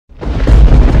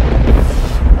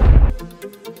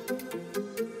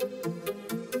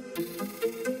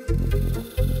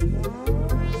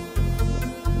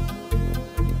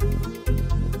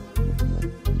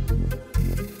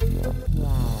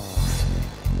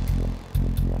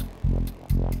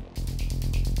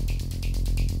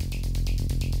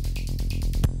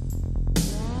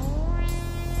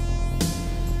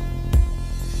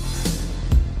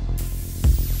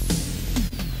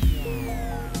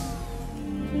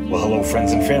Well, hello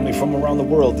friends and family from around the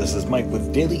world. This is Mike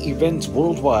with Daily Events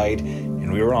Worldwide,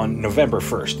 and we are on November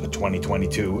 1st,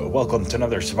 2022. Welcome to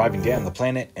another surviving day on the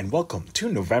planet, and welcome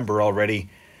to November already.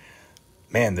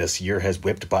 Man, this year has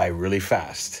whipped by really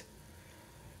fast.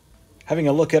 Having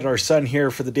a look at our sun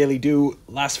here for the daily dew,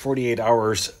 last 48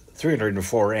 hours,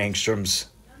 304 angstroms,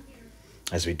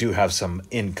 as we do have some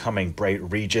incoming bright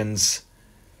regions.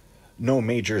 No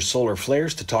major solar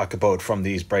flares to talk about from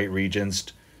these bright regions.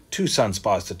 2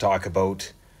 sunspots to talk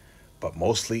about, but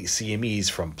mostly C.M.Es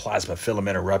from plasma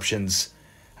filament eruptions.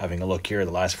 Having a look here,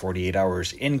 the last 48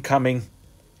 hours incoming.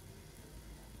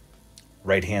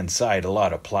 Right hand side, a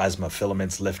lot of plasma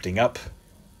filaments lifting up.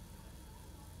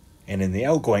 And in the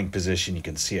outgoing position, you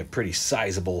can see a pretty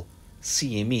sizable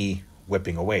C.M.E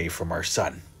whipping away from our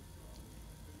sun.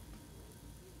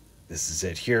 This is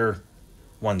it here.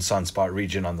 1 sunspot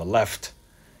region on the left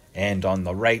and on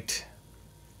the right.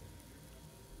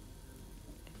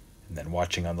 And then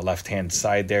watching on the left-hand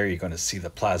side there, you're going to see the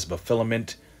plasma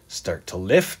filament start to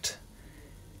lift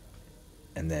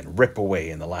and then rip away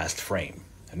in the last frame.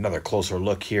 Another closer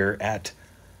look here at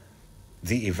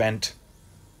the event,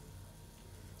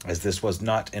 as this was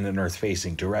not in an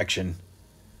Earth-facing direction.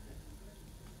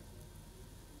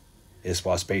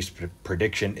 ISWA Space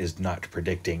Prediction is not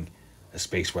predicting a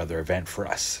space weather event for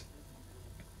us.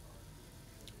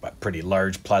 But pretty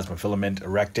large plasma filament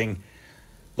erecting.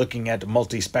 Looking at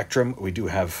multi-spectrum, we do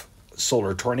have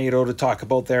solar tornado to talk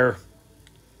about there.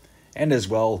 And as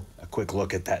well, a quick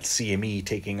look at that C.M.E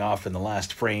taking off in the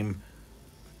last frame.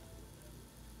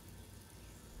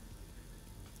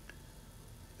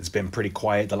 It's been pretty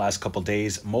quiet the last couple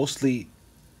days, mostly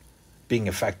being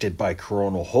affected by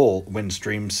coronal hole wind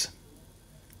streams.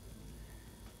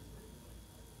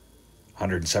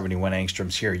 171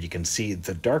 angstroms here. You can see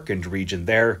the darkened region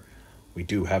there. We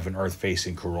do have an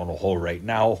Earth-facing coronal hole right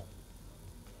now.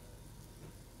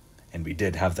 And we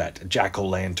did have that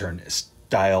jack-o'-lantern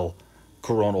style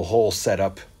coronal hole set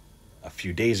up a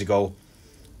few days ago.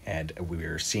 And we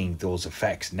are seeing those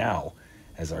effects now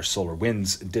as our solar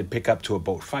winds did pick up to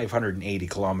about 580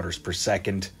 kilometers per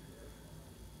second.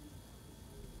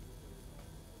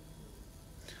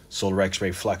 Solar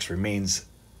X-ray flux remains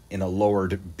in a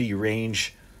lowered B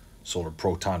range. Solar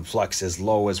proton flux is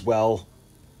low as well.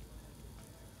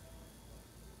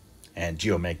 And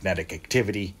geomagnetic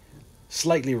activity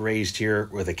slightly raised here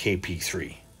with a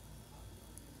KP3.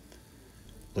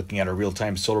 Looking at our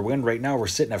real-time solar wind right now, we're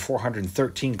sitting at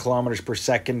 413 kilometers per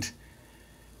second.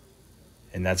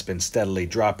 And that's been steadily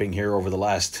dropping here over the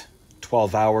last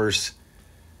 12 hours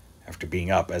after being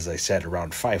up, as I said,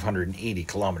 around 580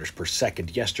 kilometers per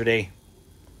second yesterday.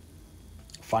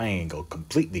 Phi angle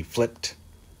completely flipped.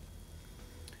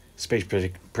 Space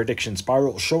prediction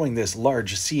spiral showing this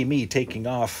large C.M.E taking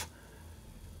off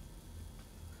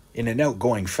in an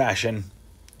outgoing fashion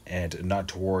and not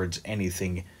towards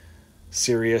anything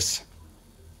serious.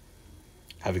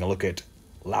 Having a look at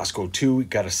Lasco 2, we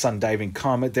got a sun diving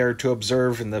comet there to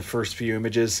observe in the first few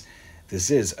images. This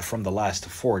is from the last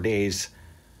 4 days,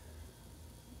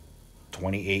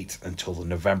 28th until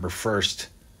November 1st.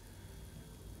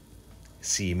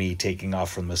 C.M.E taking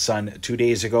off from the sun 2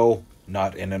 days ago,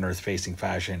 not in an Earth-facing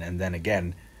fashion, and then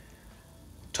again,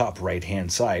 top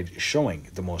right-hand side showing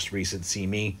the most recent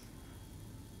C.M.E.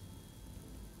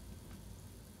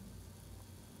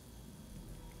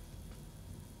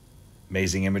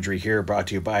 Amazing imagery here brought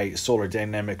to you by Solar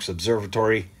Dynamics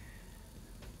Observatory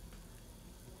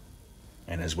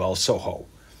and as well SOHO.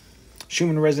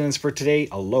 Schumann resonance for today,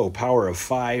 a low power of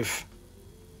 5.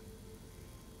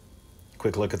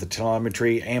 Quick look at the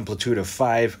telemetry, amplitude of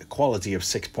 5, quality of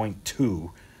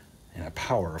 6.2, and a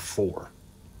power of 4.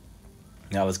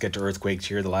 Now let's get to earthquakes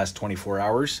here the last 24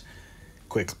 hours.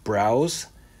 Quick browse,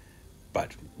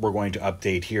 but we're going to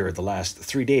update here the last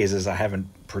 3 days as I haven't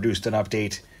produced an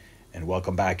update. And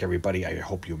welcome back, everybody. I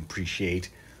hope you appreciate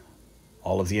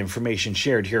all of the information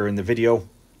shared here in the video.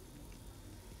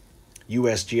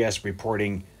 USGS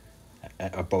reporting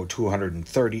about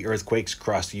 230 earthquakes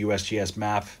across the USGS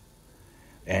map.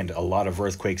 And a lot of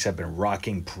earthquakes have been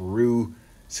rocking Peru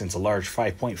since a large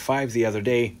 5.5 the other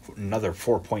day. Another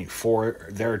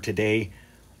 4.4 there today.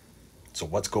 So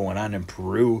what's going on in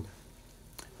Peru?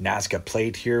 Nazca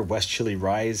Plate here, West Chile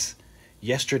Rise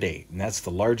yesterday, and that's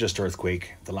the largest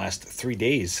earthquake the last 3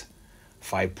 days,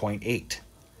 5.8.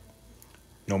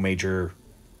 No major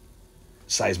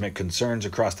seismic concerns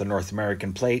across the North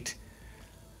American plate.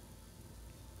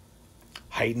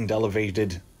 Heightened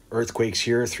elevated earthquakes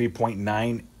here,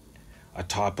 3.9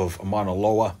 atop of Mauna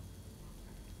Loa.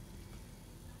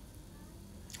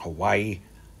 Hawaii,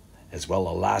 as well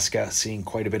Alaska, seeing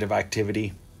quite a bit of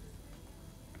activity.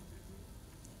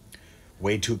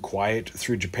 Way too quiet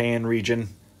through Japan region.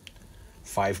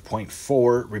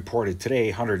 5.4 reported today,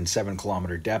 107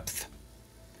 kilometer depth.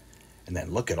 And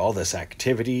then look at all this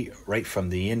activity right from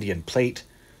the Indian Plate,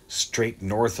 straight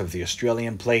north of the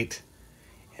Australian Plate,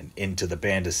 and into the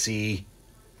Band of Sea.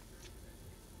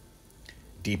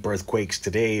 Deep earthquakes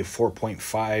today,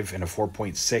 4.5 and a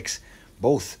 4.6,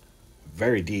 both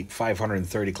very deep,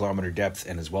 530 kilometer depth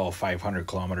and as well 500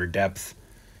 kilometer depth.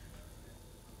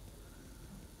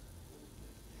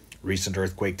 Recent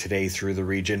earthquake today through the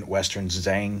region, western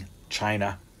Zhang,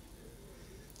 China.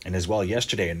 And as well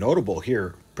yesterday, a notable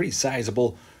here, pretty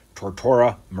sizable,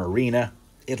 Tortora Marina,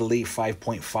 Italy,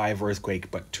 5.5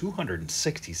 earthquake, but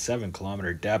 267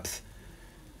 kilometer depth.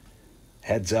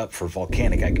 Heads up for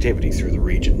volcanic activity through the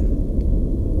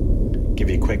region.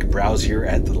 Give you a quick browse here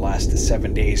at the last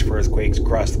 7 days for earthquakes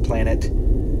across the planet.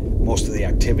 Most of the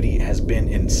activity has been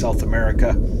in South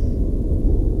America,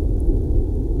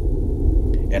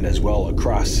 and as well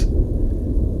across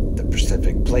the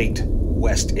Pacific Plate,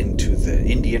 west into the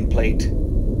Indian Plate.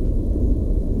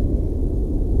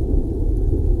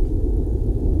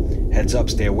 Heads up,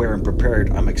 stay aware and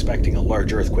prepared. I'm expecting a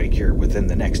large earthquake here within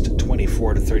the next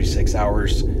 24 to 36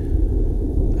 hours.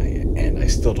 And I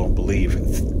still don't believe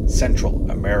Central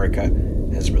America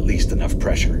has released enough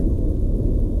pressure.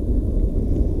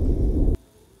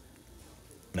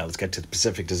 Now let's get to the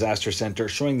Pacific Disaster Center,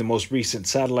 showing the most recent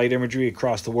satellite imagery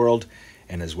across the world,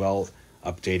 and as well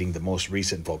updating the most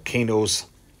recent volcanoes.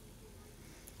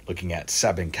 Looking at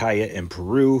Sabancaya in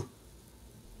Peru,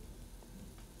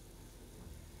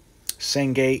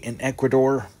 Sangay in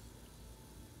Ecuador,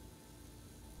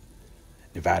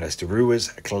 Nevadas de Ruiz,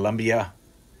 Colombia,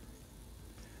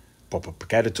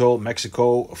 Popocatépetl,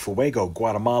 Mexico, Fuego,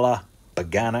 Guatemala,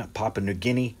 Bagana, Papua New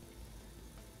Guinea,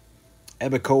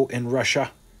 Ebico in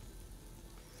Russia,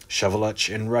 Sheveluch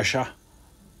in Russia.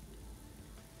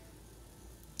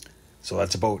 So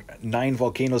that's about 9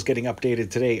 volcanoes getting updated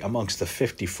today amongst the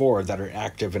 54 that are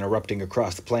active and erupting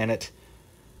across the planet.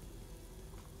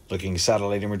 Looking at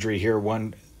satellite imagery here,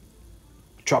 one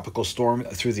tropical storm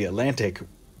through the Atlantic.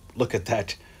 Look at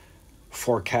that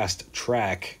forecast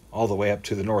track all the way up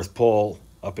to the North Pole,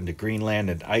 up into Greenland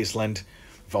and Iceland.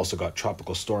 We've also got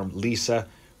tropical storm Lisa,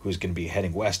 who's going to be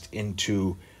heading west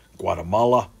into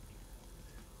Guatemala.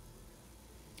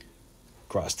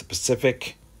 Across the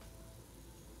Pacific,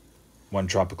 one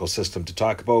tropical system to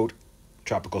talk about,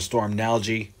 Tropical Storm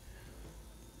Nalgi,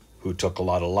 who took a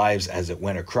lot of lives as it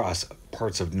went across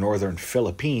parts of northern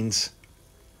Philippines.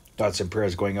 Thoughts and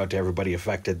prayers going out to everybody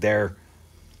affected there.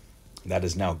 That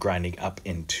is now grinding up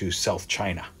into South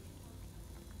China,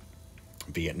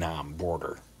 Vietnam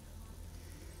border.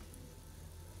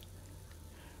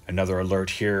 Another alert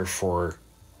here for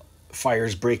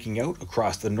fires breaking out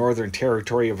across the Northern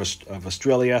Territory of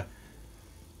Australia.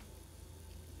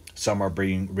 Some are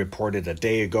being reported a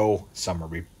day ago, some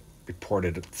are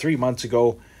reported 3 months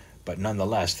ago, but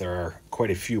nonetheless, there are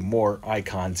quite a few more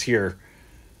icons here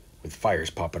with fires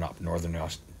popping up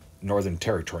Northern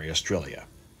Territory, Australia.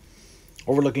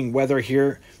 Overlooking weather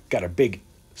here, got a big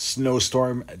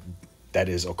snowstorm that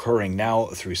is occurring now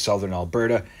through southern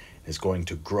Alberta. Is going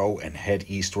to grow and head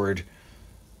eastward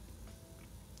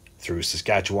through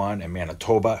Saskatchewan and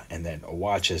Manitoba, and then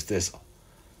watch as this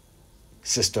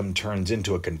system turns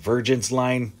into a convergence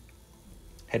line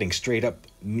heading straight up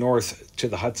north to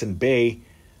the Hudson Bay.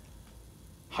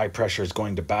 High pressure is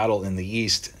going to battle in the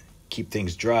east, keep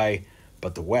things dry,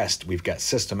 but the west, we've got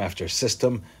system after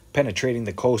system penetrating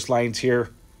the coastlines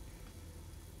here.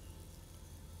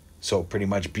 So pretty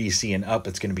much BC and up,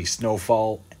 it's going to be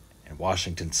snowfall, and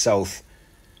Washington south,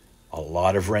 a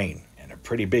lot of rain, and a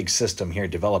pretty big system here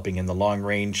developing in the long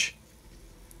range,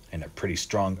 and a pretty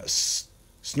strong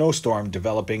snowstorm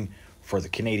developing for the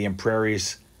Canadian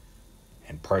prairies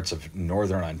and parts of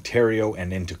northern Ontario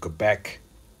and into Quebec.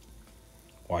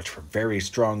 Watch for very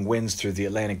strong winds through the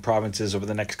Atlantic provinces over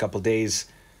the next couple days.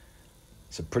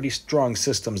 Some pretty strong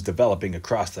systems developing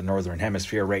across the northern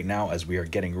hemisphere right now as we are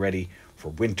getting ready for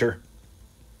winter.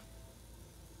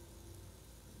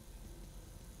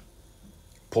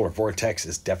 Polar vortex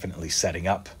is definitely setting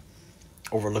up.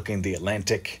 Overlooking the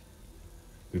Atlantic,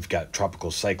 we've got Tropical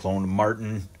Cyclone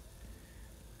Martin,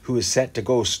 who is set to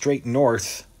go straight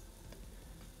north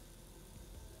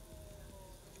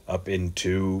up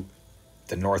into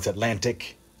the North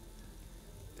Atlantic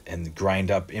and grind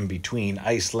up in between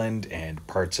Iceland and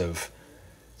parts of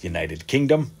the United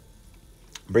Kingdom,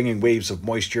 bringing waves of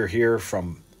moisture here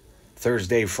from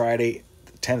Thursday, Friday,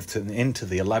 the 10th into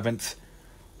the 11th.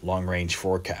 Long-range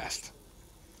forecast.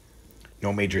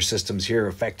 No major systems here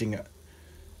affecting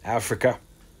Africa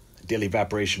Daily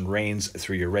evaporation rains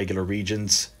through your regular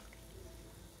regions.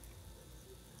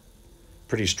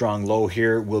 Pretty strong low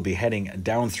here. We'll be heading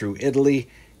down through Italy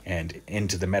and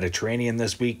into the Mediterranean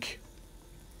this week.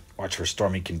 Watch for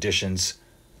stormy conditions,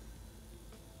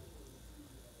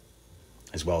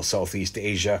 as well as Southeast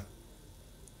Asia.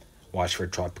 Watch for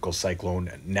tropical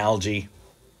cyclone Nalgi,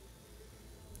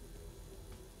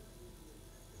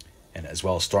 and as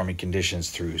well as stormy conditions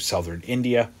through southern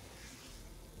India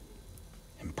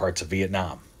and parts of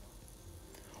Vietnam.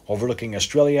 Overlooking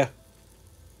Australia,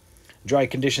 dry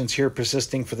conditions here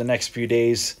persisting for the next few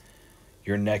days.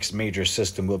 Your next major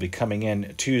system will be coming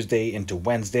in Tuesday into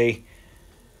Wednesday,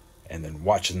 and then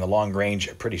watching the long range,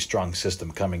 a pretty strong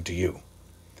system coming to you.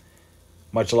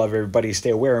 Much love, everybody.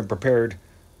 Stay aware and prepared.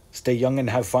 Stay young and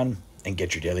have fun, and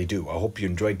get your daily dew. I hope you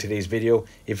enjoyed today's video.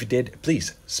 If you did,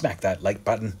 please smack that like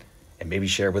button and maybe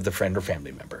share with a friend or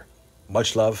family member.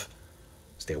 Much love.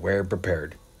 Stay aware and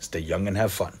prepared. Stay young and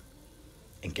have fun,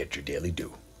 and get your daily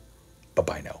dew.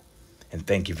 Bye-bye now. And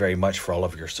thank you very much for all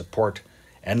of your support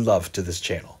and love to this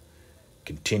channel.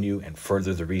 Continue and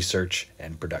further the research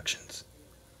and productions.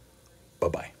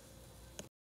 Bye-bye.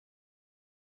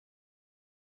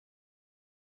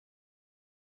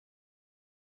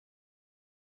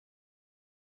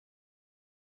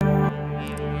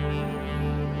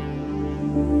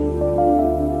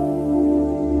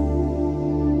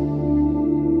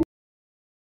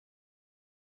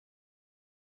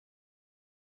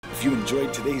 If you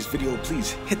enjoyed today's video,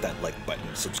 please hit that like button,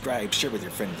 subscribe, share with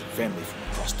your friends and family from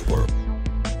across the world.